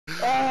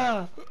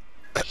Ah!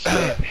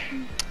 Shit!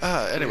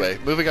 Anyway,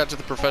 moving on to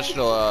the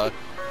professional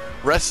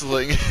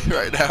wrestling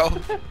right now.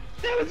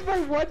 That was my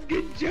one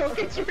good joke,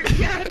 I swear to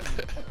God!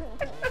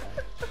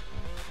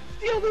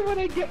 The only one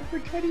I get for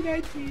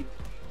 2019.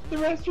 The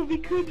rest will be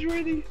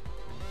cringeworthy.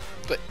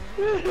 But,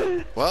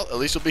 well, at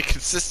least we'll be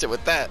consistent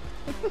with that.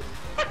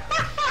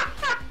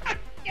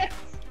 Yes!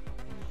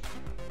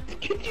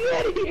 Get you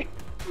out of here!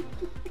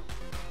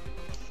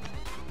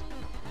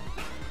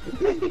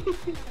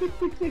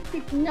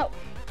 No.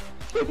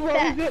 What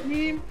was that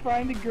meme?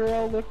 Find a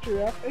girl, lift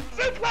her up, and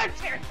suplex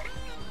her!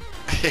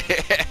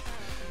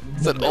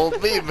 It's an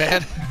old meme,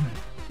 man.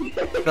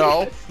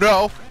 No,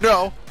 no,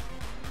 no.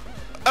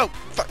 Oh,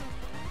 fuck.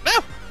 No!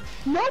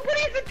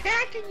 Nobody's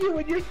attacking you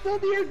and you're still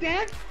near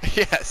death?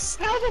 Yes.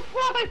 How the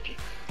fuck?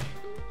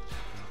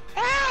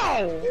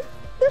 Ow!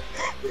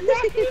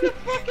 Knock me the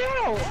fuck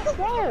out!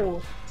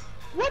 No!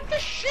 What the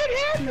shit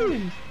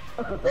happened?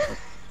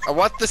 I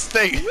want this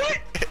thing. What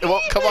It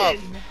won't come up.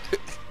 Good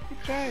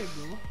try,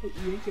 bro.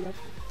 You yank it up.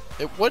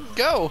 It wouldn't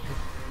go.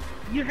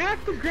 You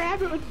have to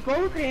grab it with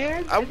both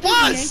hands I and then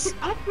was! yank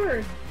it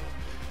upward.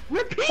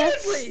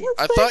 Repeatedly!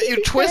 I thought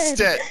you'd twist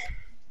it.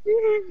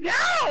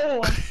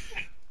 No!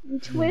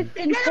 Twist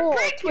and pull.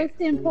 Twist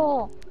and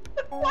pull.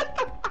 What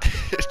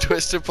the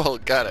Twist and pull.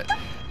 Got it.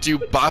 Do you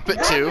bop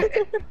it too?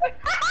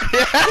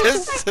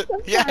 Yes.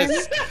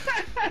 Yes.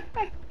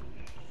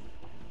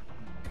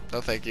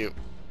 No, thank you.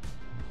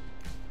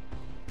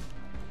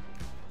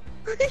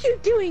 What are you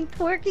doing?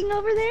 Twerking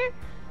over there?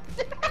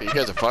 Okay, you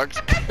guys are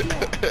fucked.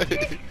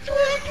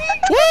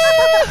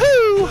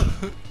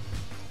 Woohoo!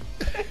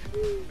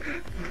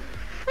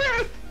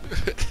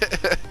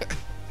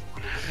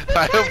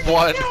 I have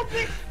won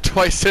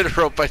twice in a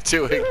row by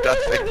doing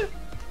nothing.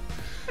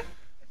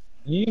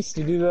 You used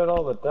to do that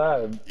all the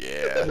time.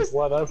 Yeah. Just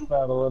let us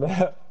battle it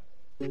out.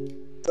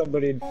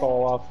 Somebody'd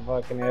fall off the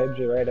fucking edge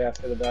right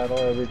after the battle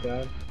every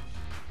time.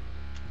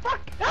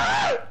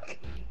 fuck?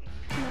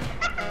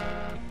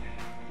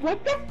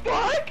 What the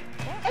fuck?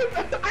 I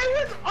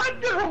was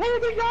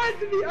holding on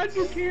to the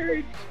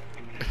undercarriage.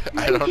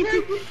 I don't.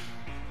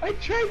 I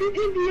tried to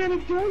Indiana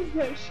Jones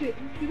that shit.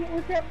 It didn't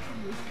work out for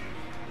me.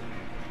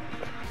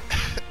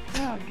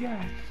 Oh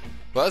god.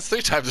 Well, that's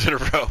 3 times in a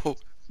row.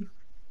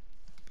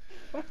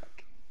 Fuck.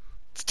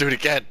 Let's do it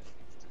again.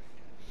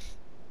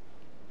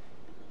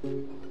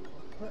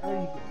 Where are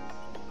you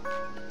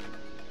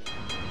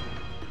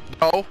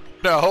guys? No,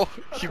 no.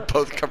 You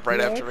both come right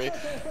after me.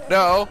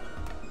 No.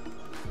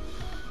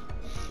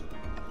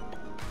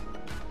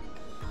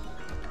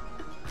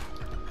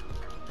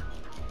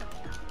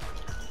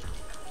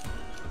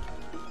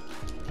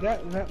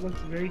 That looks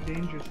very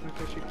dangerous.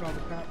 Like I should call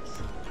the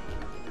cops.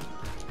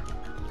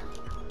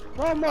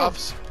 Oh no!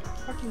 Ups.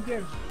 Fucking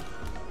good.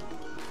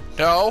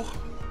 No.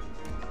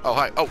 Oh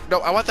hi. Oh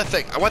no! I want that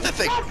thing. I want that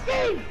thing.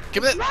 Nothing!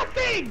 Give me that.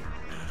 Nothing!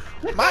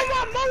 Look My- at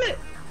my mullet!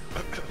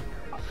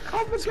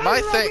 It's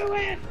my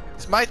thing.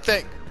 It's my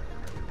thing.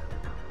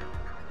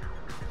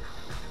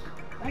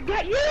 I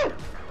got you!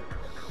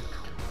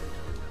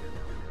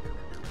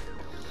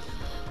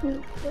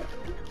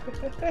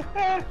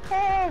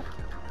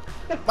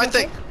 My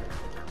thing.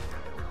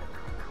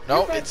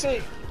 No, My it's.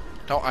 thing.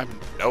 No, I'm.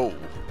 No.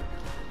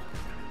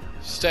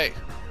 Stay.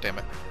 Damn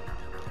it.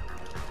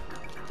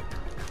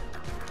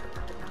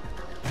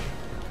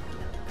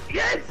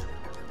 Yes!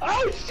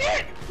 Oh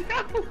shit!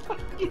 No! Fuck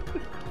you!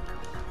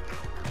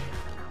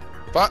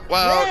 But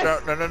well,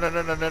 Yes! no, no, no,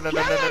 no, no, no, no, no,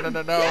 Get no, no, no,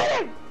 him! no,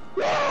 Get him!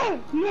 No!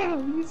 No!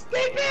 You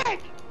stay back!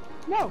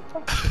 No!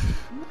 Fuck,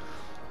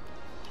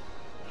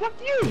 fuck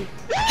you!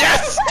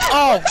 Yes!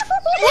 Oh!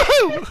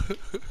 Woohoo!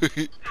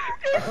 You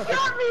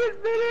shot me in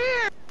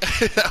midair!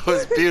 That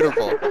was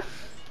beautiful.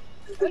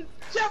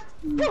 Jump!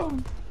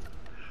 Boom!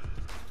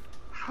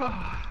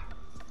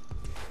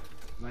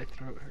 My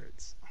throat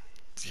hurts.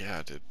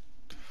 Yeah, dude.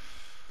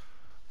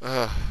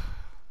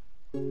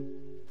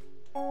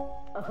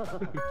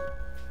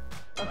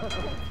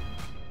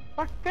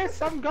 Fuck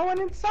this! I'm going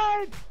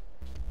inside!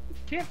 You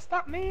can't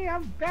stop me!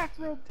 I'm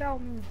bathrobe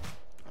telling you!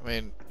 I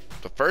mean,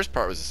 the first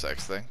part was a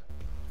sex thing.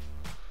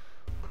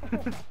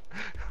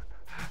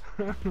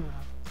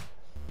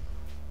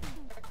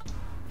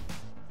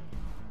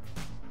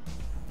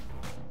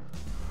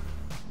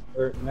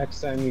 Or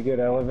next time you get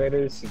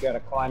elevators, you gotta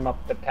climb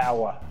up the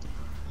tower.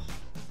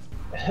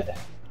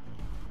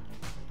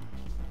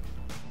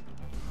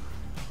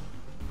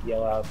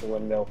 Yell out the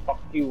window, fuck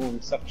you,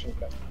 and suction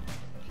cup.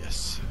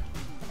 Yes.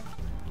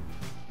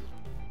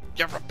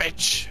 You're a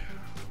bitch.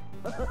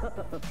 Hang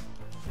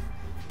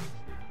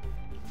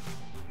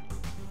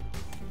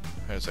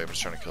on a second, I'm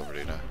just trying to kill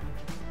Verdina.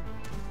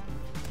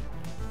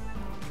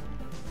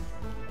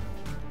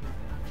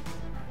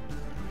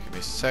 Give me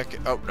a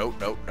second. Oh, no,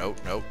 no, no,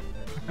 no.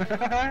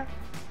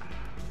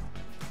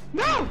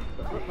 No!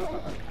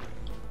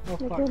 Oh I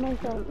fuck. killed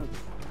myself.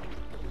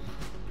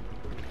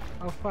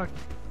 Oh fuck.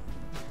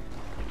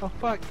 Oh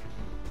fuck.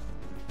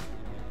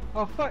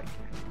 Oh fuck.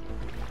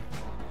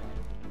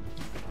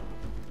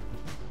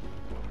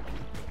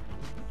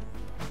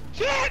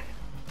 Shit!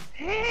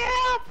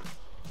 Help!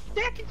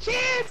 Jackie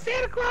Chan,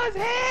 Santa Claus,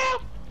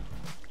 help!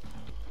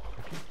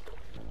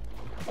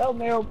 Help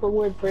me, Oprah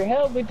Winfrey.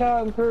 Help me,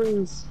 Tom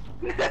Cruise.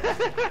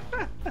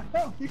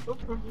 Help me,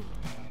 Oprah Winfrey.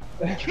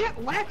 I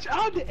can't latch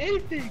on to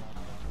anything.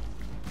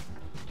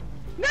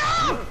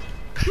 No!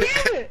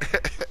 Damn it!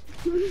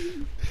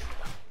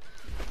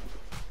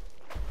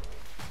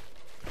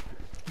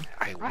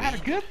 I had a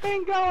good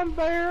thing going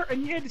there,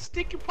 and you had to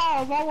stick your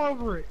paws all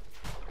over it.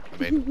 I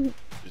mean,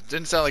 it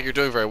didn't sound like you're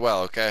doing very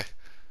well, okay?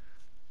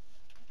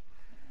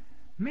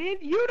 Man,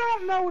 you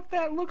don't know what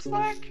that looks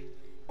like.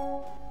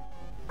 No,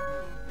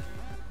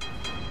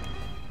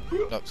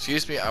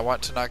 excuse me, I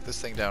want to knock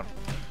this thing down.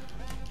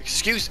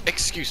 Excuse me.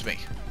 Excuse.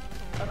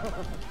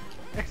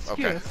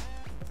 Okay.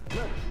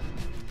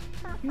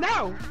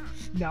 No!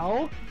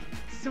 No!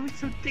 It's always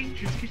so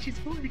dangerous because she's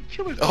going to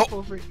kill herself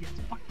over it. Get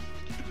the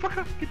fuck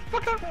up! Get the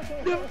fuck up!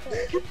 No!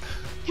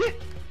 Get!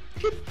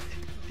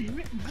 Damn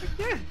it, not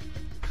again!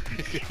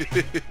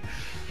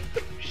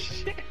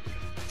 Shit!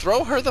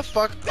 Throw her the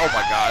fuck. Oh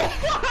my god.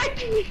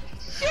 You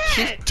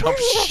Shit! dumb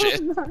shit.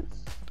 Shit.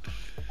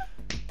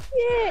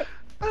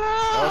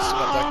 Now let's do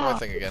that black and white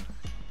thing again.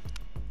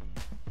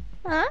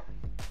 Huh?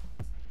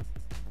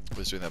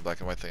 Let's doing that black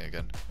and white thing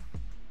again.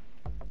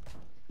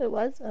 It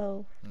was?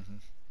 Oh.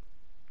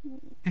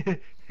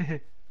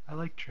 I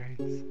like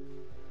trains.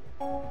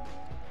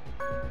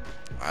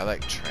 I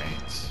like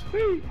trains.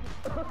 Whee!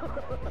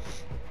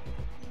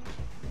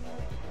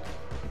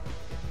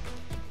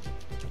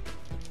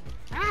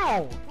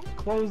 Ow! Don't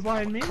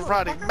clothesline me.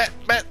 Karate,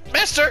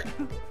 motherfucker. master!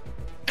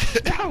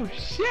 Oh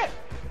shit!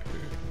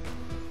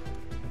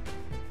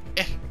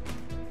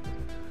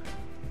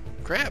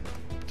 Grab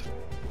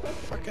the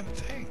fucking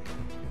thing.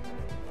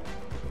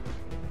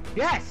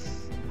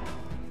 Yes!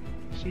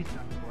 She's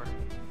done for it.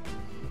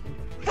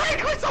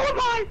 Frankly, so am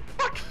I!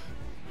 Fuck!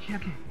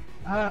 Okay.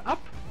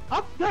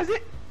 Up does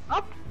it!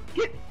 Up!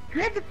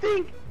 Grab the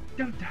thing!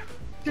 Don't die.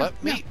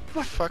 Let me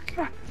fuck.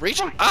 Reach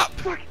fuck, up!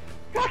 Fuck!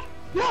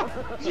 No!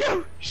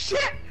 You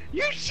shit!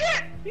 You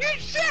shit!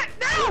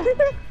 No!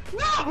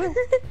 No!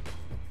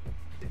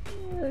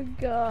 Oh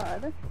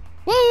god.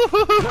 Woo!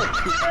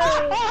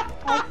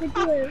 Off the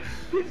cliff.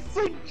 It's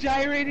like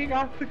gyrating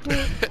off the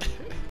cliff.